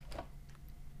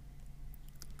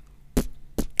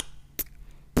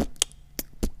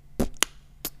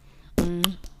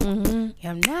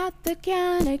I'm not the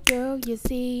kind of girl you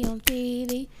see on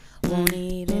TV. Won't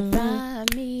even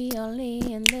find me only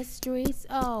in the streets.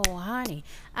 Oh, honey,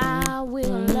 I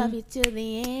will love you to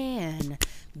the end.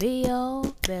 Be your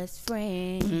best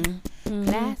friend.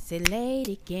 Classy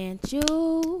lady, can't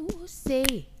you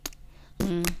see?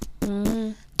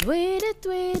 Tweet,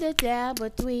 dabba,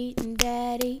 tweetin'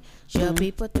 daddy. Show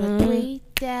people to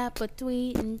tweet, dabba,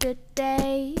 tweetin'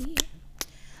 today.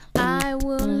 I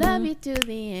will love you to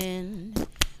the end.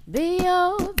 Be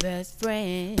your best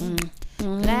friend.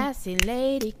 Classy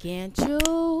lady, can't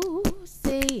you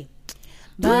see?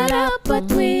 But up a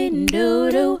tweet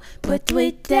doo doo, but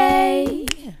tweet day.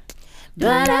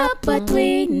 But up a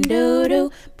tweet doo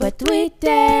doo, but tweet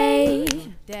day.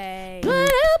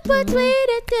 But up a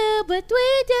tweet doo, but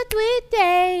tweet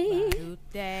day.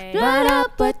 But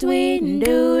up a tweet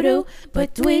doo doo,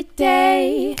 but tweet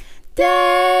day.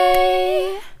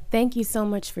 Thank you so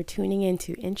much for tuning in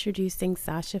to Introducing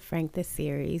Sasha Frank, the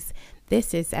series.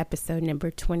 This is episode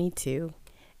number 22.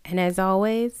 And as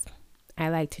always, I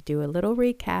like to do a little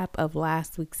recap of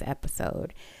last week's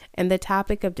episode. And the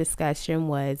topic of discussion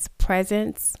was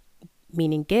presents,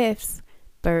 meaning gifts,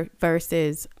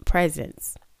 versus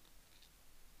presents.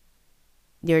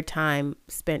 Your time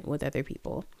spent with other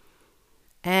people.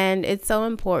 And it's so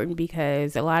important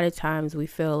because a lot of times we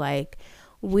feel like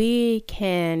we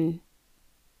can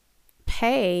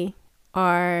pay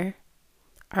our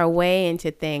way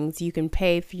into things. You can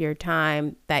pay for your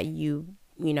time that you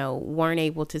weren't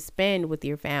able to spend with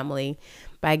your family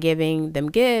by giving them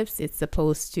gifts. It's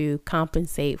supposed to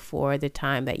compensate for the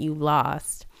time that you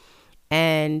lost.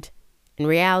 And in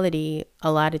reality,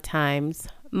 a lot of times,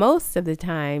 most of the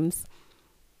times,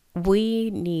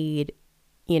 we need,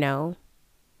 your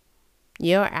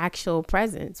actual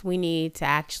presence. We need to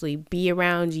actually be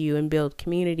around you and build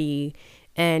community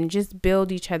and just build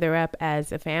each other up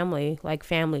as a family, like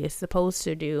family is supposed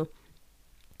to do.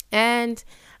 And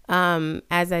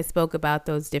as I spoke about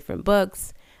those different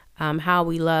books, How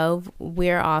We Love,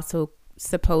 we're also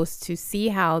supposed to see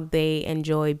how they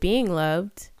enjoy being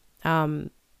loved,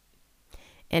 and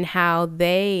how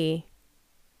they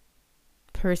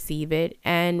perceive it.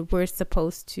 And we're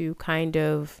supposed to kind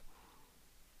of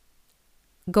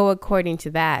go according to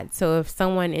that. So if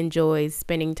someone enjoys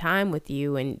spending time with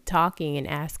you and talking and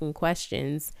asking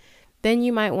questions, then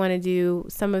you might want to do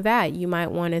some of that. You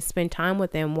might want to spend time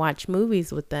with them, watch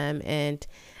movies with them, and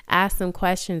ask them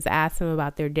questions, ask them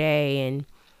about their day and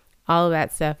all of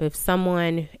that stuff. If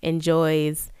someone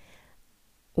enjoys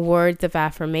words of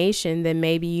affirmation, then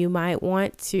maybe you might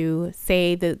want to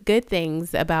say the good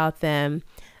things about them.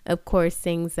 Of course,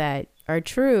 things that are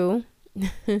true.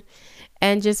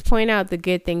 And just point out the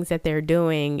good things that they're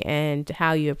doing and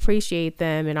how you appreciate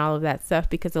them and all of that stuff.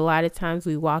 Because a lot of times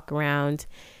we walk around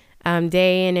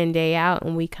day in and day out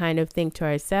and we kind of think to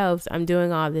ourselves, I'm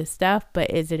doing all this stuff, but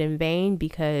is it in vain?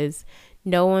 Because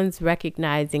no one's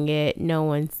recognizing it, no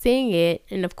one's seeing it.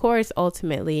 And of course,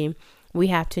 ultimately, we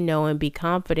have to know and be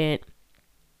confident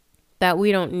that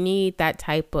we don't need that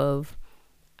type of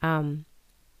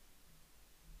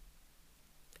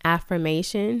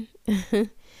affirmation.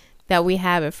 That we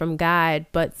have it from God,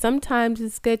 but sometimes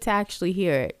it's good to actually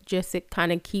hear it. Just it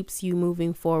kind of keeps you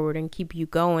moving forward and keep you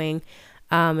going,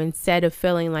 instead of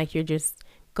feeling like you're just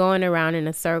going around in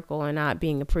a circle and not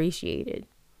being appreciated.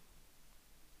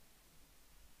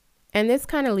 And this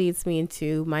kind of leads me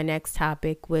into my next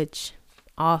topic, which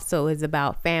also is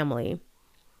about family,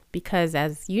 because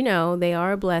as you know, they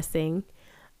are a blessing,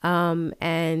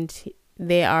 and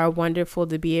they are wonderful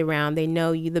to be around. They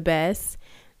know you the best.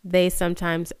 They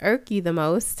sometimes irk you the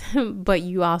most, but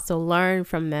you also learn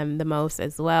from them the most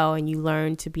as well. And you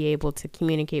learn to be able to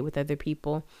communicate with other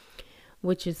people,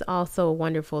 which is also a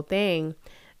wonderful thing.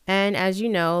 And as you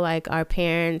know, like our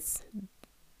parents,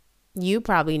 you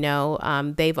probably know,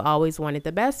 they've always wanted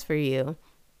the best for you.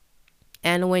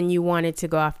 And when you wanted to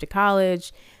go off to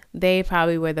college, they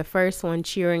probably were the first one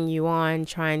cheering you on,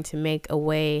 trying to make a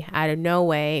way out of no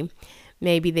way.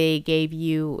 Maybe they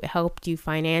helped you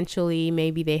financially.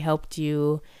 Maybe they helped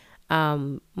you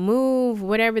move,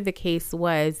 whatever the case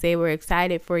was. They were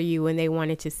excited for you and they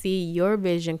wanted to see your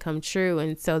vision come true.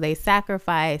 And so they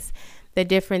sacrificed the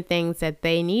different things that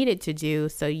they needed to do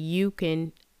so you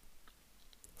can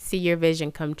see your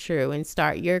vision come true and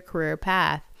start your career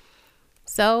path.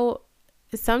 So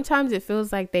sometimes it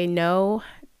feels like they know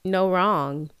no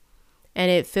wrong, and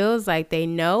it feels like they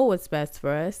know what's best for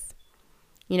us.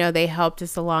 They helped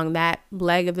us along that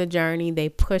leg of the journey. They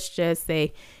pushed us.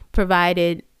 They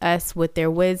provided us with their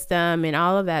wisdom and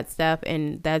all of that stuff.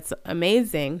 And that's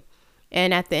amazing.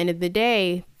 And at the end of the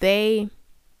day, they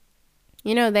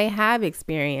they have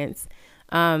experience,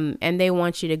 and they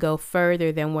want you to go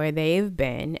further than where they've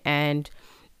been. And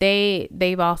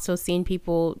they've also seen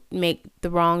people make the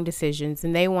wrong decisions,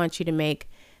 and they want you to make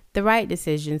the right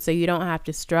decision, so you don't have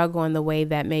to struggle in the way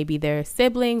that maybe their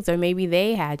siblings or maybe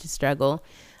they had to struggle.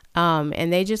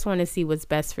 And they just want to see what's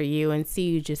best for you and see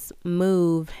you just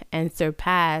move and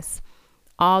surpass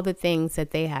all the things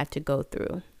that they had to go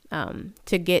through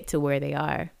to get to where they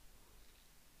are.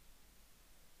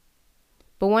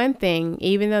 But one thing,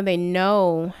 even though they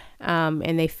know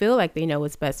and they feel like they know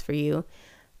what's best for you,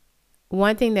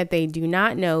 one thing that they do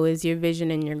not know is your vision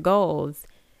and your goals.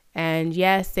 And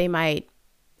yes, they might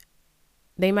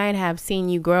have seen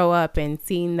you grow up and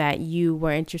seen that you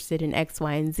were interested in X,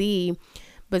 Y, and Z.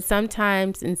 But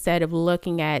sometimes instead of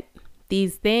looking at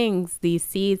these things, these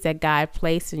seeds that God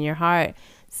placed in your heart,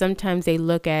 sometimes they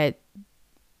look at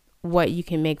what you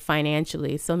can make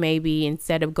financially. So maybe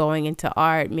instead of going into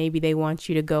art, maybe they want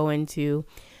you to go into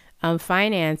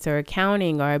finance or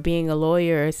accounting or being a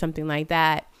lawyer or something like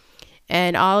that.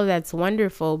 And all of that's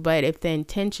wonderful. But if the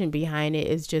intention behind it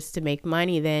is just to make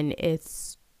money, then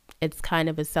it's kind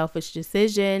of a selfish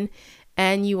decision,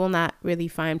 and you will not really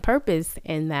find purpose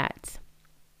in that.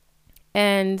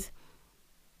 And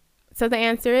so the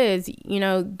answer is,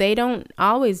 they don't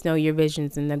always know your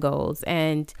visions and the goals,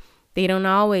 and they don't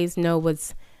always know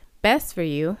what's best for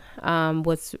you,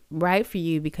 what's right for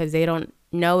you, because they don't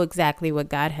know exactly what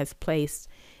God has placed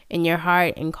in your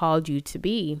heart and called you to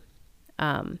be.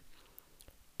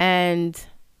 And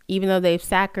even though they've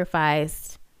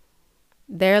sacrificed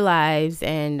their lives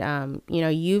and,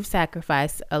 you've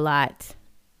sacrificed a lot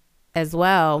as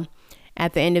well,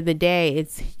 at the end of the day,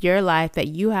 it's your life that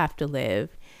you have to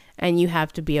live, and you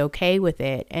have to be okay with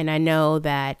it. And I know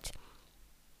that,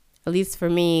 at least for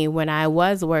me, when I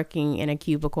was working in a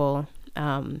cubicle,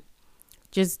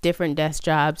 just different desk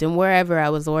jobs and wherever I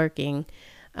was working,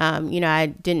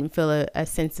 I didn't feel a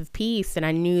sense of peace, and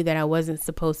I knew that I wasn't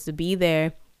supposed to be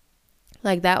there.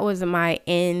 Like, that was my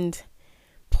end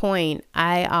point.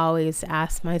 I always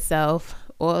asked myself,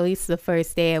 or at least the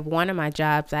first day of one of my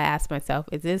jobs, I asked myself,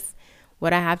 is this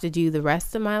what I have to do the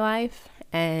rest of my life?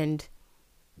 And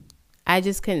I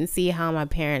just couldn't see how my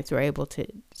parents were able to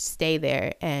stay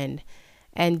there and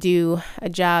do a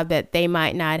job that they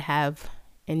might not have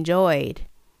enjoyed.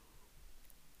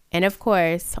 And of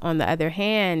course, on the other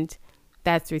hand,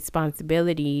 that's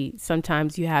responsibility.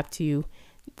 Sometimes you have to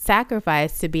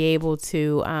sacrifice to be able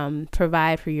to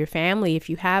provide for your family if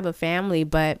you have a family.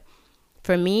 But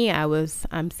for me,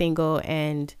 I'm single,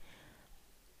 and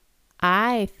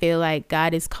I feel like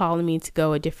God is calling me to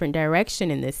go a different direction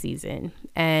in this season.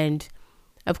 And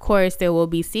of course, there will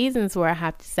be seasons where I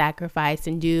have to sacrifice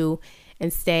and do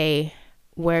and stay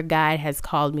where God has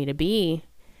called me to be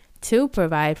to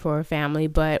provide for a family.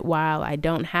 But while I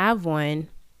don't have one,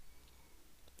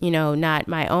 not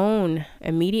my own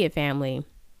immediate family,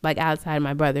 like outside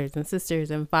my brothers and sisters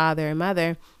and father and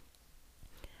mother,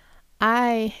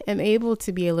 I am able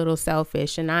to be a little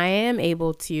selfish, and I am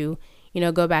able to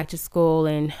go back to school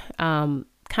and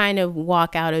kind of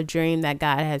walk out a dream that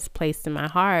God has placed in my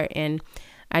heart. And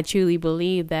I truly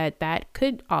believe that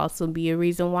could also be a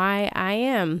reason why I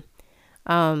am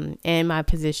in my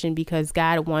position, because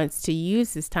God wants to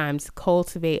use this time to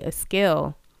cultivate a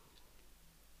skill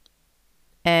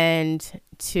and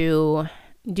to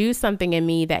do something in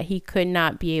me that he could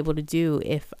not be able to do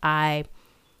if I,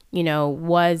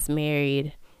 was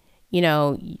married.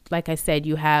 Like I said,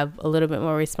 you have a little bit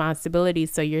more responsibility,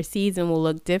 so your season will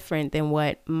look different than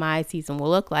what my season will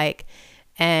look like.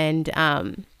 And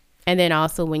then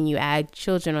also when you add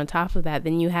children on top of that,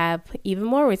 then you have even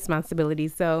more responsibility.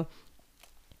 So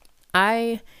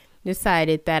I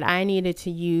decided that I needed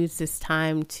to use this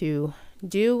time to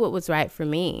do what was right for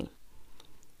me.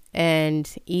 And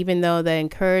even though the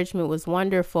encouragement was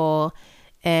wonderful,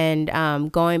 and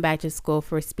going back to school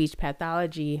for speech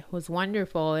pathology was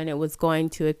wonderful, and it was going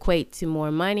to equate to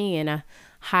more money and a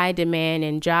high demand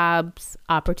in jobs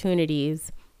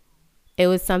opportunities, it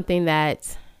was something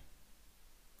that,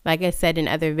 like I said in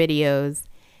other videos,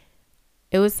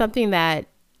 it was something that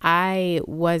I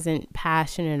wasn't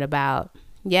passionate about.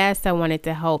 Yes, I wanted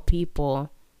to help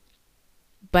people,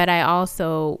 but I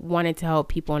also wanted to help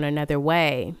people in another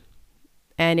way.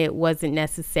 And it wasn't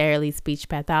necessarily speech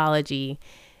pathology.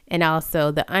 And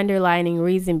also the underlying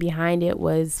reason behind it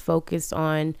was focused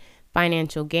on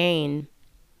financial gain,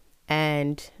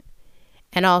 and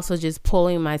also just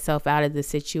pulling myself out of the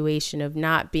situation of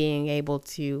not being able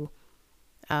to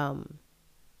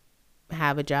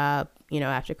have a job,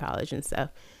 after college and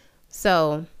stuff.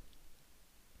 So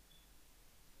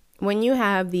when you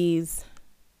have these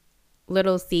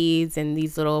little seeds and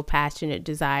these little passionate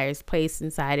desires placed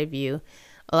inside of you,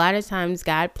 a lot of times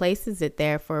God places it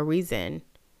there for a reason.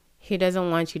 He doesn't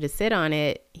want you to sit on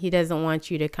it. He doesn't want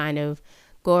you to kind of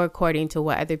go according to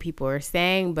what other people are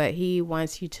saying, but he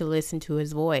wants you to listen to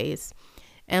his voice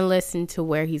and listen to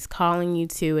where he's calling you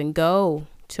to and go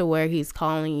to where he's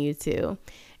calling you to.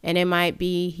 And it might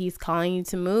be he's calling you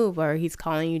to move, or he's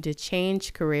calling you to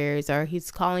change careers, or he's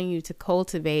calling you to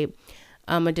cultivate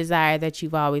a desire that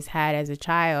you've always had as a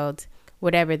child,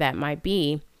 whatever that might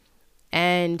be.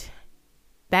 And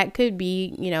that could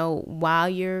be, while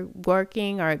you're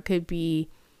working, or it could be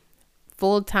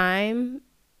full time,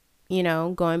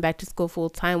 going back to school full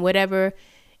time, whatever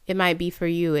it might be for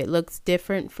you. It looks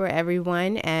different for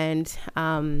everyone. And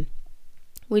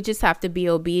we just have to be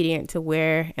obedient to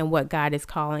where and what God is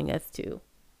calling us to,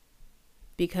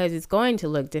 because it's going to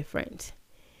look different.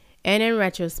 And in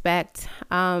retrospect,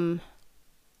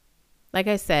 like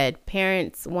I said,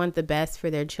 parents want the best for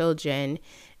their children.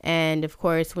 And of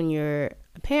course, when you're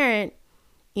a parent,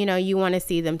 you want to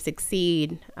see them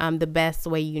succeed the best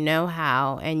way you know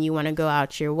how. And you want to go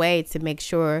out your way to make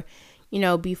sure,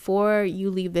 before you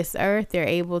leave this earth, they're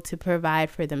able to provide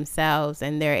for themselves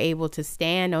and they're able to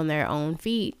stand on their own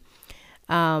feet.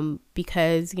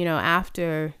 Because,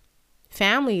 after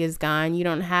family is gone, you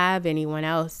don't have anyone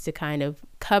else to kind of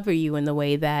cover you in the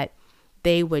way that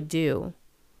they would do.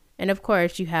 And of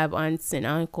course, you have aunts and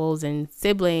uncles and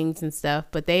siblings and stuff,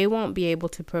 but they won't be able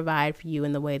to provide for you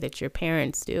in the way that your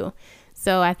parents do.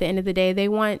 So at the end of the day, they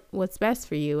want what's best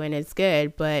for you, and it's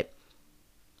good. But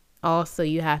also,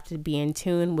 you have to be in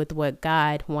tune with what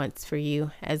God wants for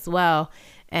you as well.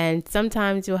 And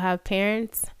sometimes you'll have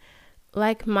parents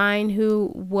like mine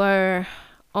who were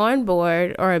on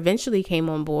board or eventually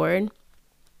came on board,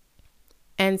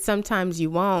 and sometimes you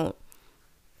won't.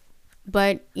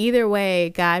 But either way,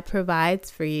 God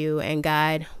provides for you, and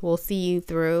God will see you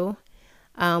through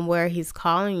where he's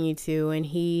calling you to. And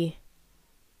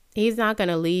he's not going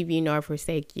to leave you nor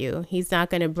forsake you. He's not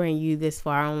going to bring you this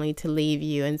far only to leave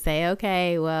you and say,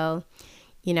 okay, well,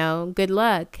 good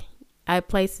luck. I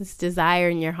placed this desire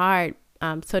in your heart.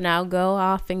 So now go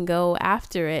off and go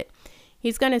after it.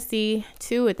 He's going to see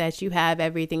to it that you have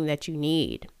everything that you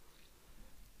need.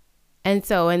 And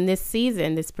so in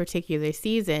this particular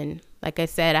season, like I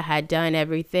said, I had done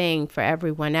everything for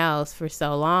everyone else for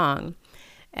so long.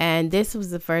 And this was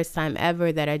the first time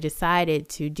ever that I decided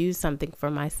to do something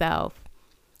for myself.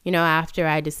 After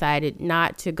I decided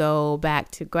not to go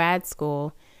back to grad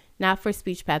school, not for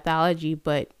speech pathology,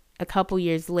 but a couple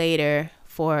years later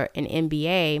for an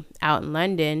MBA out in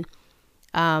London,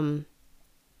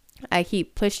 I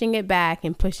keep pushing it back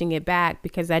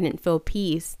because I didn't feel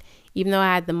peace. Even though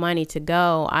I had the money to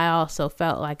go, I also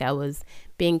felt like I was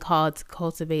being called to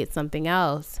cultivate something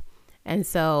else. And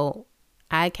so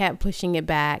I kept pushing it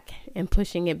back. And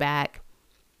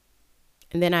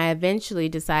then I eventually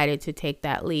decided to take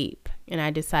that leap. And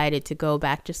I decided to go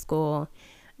back to school.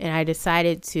 And I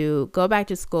decided to go back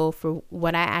to school for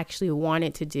what I actually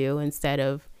wanted to do instead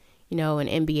of, an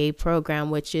MBA program,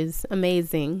 which is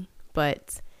amazing,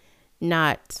 but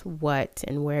not what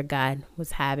and where God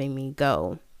was having me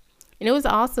go. And it was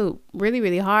also really,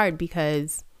 really hard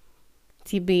because,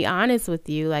 to be honest with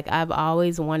you, like, I've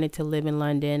always wanted to live in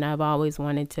London. I've always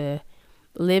wanted to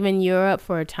live in Europe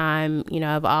for a time.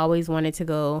 I've always wanted to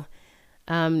go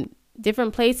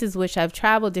different places, which I've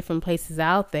traveled different places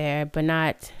out there, but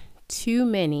not too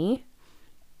many.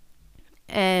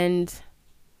 And,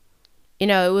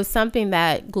 it was something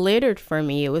that glittered for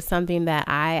me. It was something that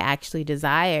I actually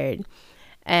desired.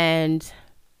 And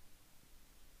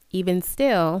even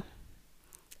still,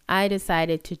 I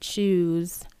decided to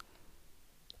choose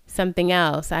something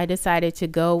else. I decided to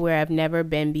go where I've never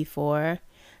been before,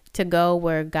 to go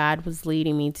where God was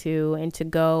leading me to, and to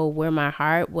go where my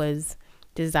heart was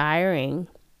desiring,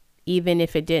 even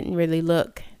if it didn't really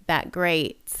look that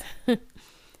great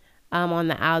on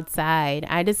the outside.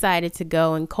 I decided to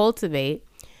go and cultivate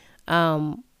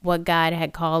what God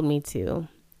had called me to.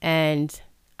 And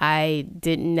I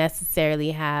didn't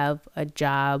necessarily have a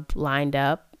job lined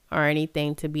up or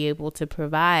anything to be able to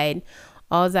provide.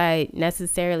 All I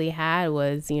necessarily had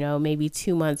was, maybe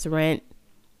 2 months rent.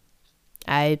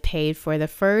 I paid for the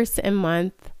first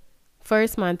month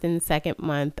and second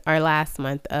month, or last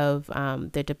month of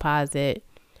the deposit.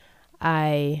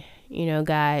 I,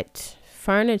 got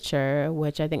furniture,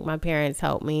 which I think my parents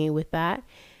helped me with that.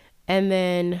 And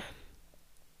then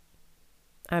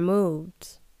I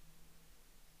moved.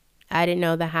 I didn't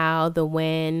know the how, the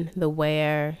when, the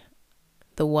where,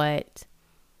 the what.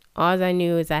 All I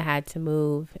knew is I had to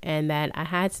move, and that I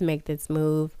had to make this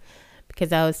move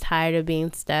because I was tired of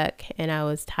being stuck and I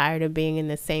was tired of being in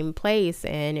the same place.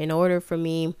 And in order for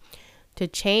me to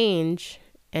change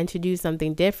and to do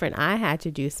something different, I had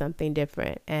to do something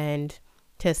different and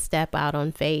to step out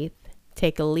on faith,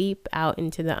 take a leap out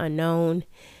into the unknown.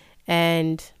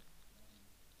 And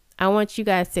I want you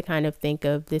guys to kind of think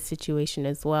of this situation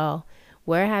as well.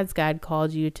 Where has God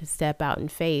called you to step out in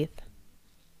faith,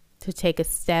 to take a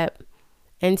step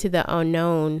into the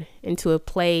unknown, into a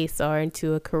place or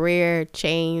into a career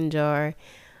change or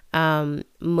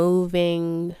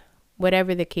moving,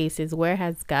 whatever the case is? Where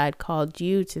has God called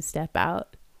you to step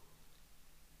out?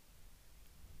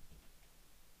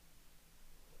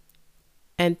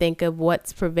 And think of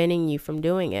what's preventing you from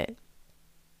doing it.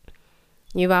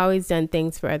 You've always done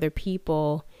things for other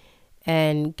people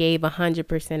and gave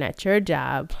 100% at your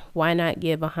job. Why not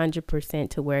give 100%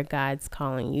 to where God's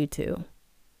calling you to?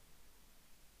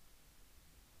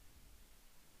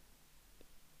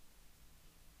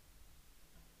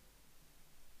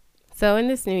 So in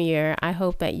this new year, I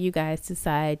hope that you guys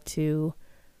decide to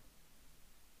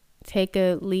take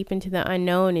a leap into the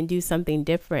unknown and do something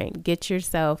different. Get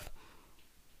yourself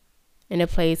in a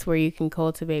place where you can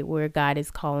cultivate where God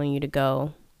is calling you to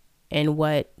go and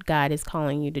what God is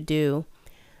calling you to do,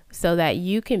 so that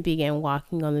you can begin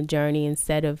walking on the journey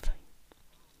instead of,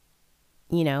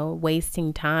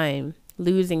 wasting time,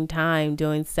 losing time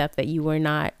doing stuff that you were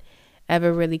not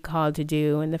ever really called to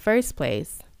do in the first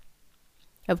place.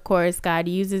 Of course, God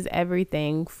uses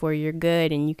everything for your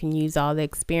good, and you can use all the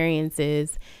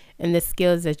experiences and the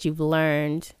skills that you've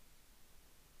learned.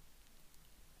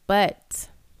 But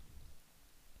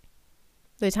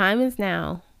the time is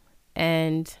now,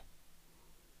 and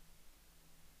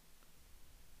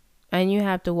you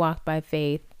have to walk by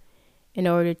faith in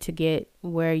order to get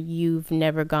where you've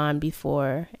never gone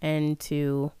before and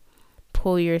to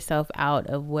pull yourself out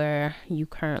of where you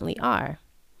currently are.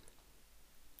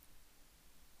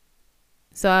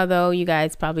 So although you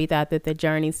guys probably thought that the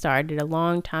journey started a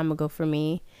long time ago for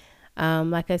me,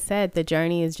 like I said, the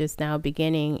journey is just now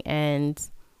beginning, and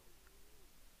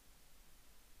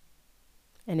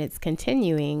it's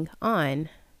continuing on.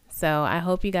 So I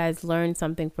hope you guys learned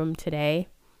something from today.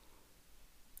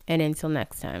 And until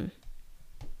next time.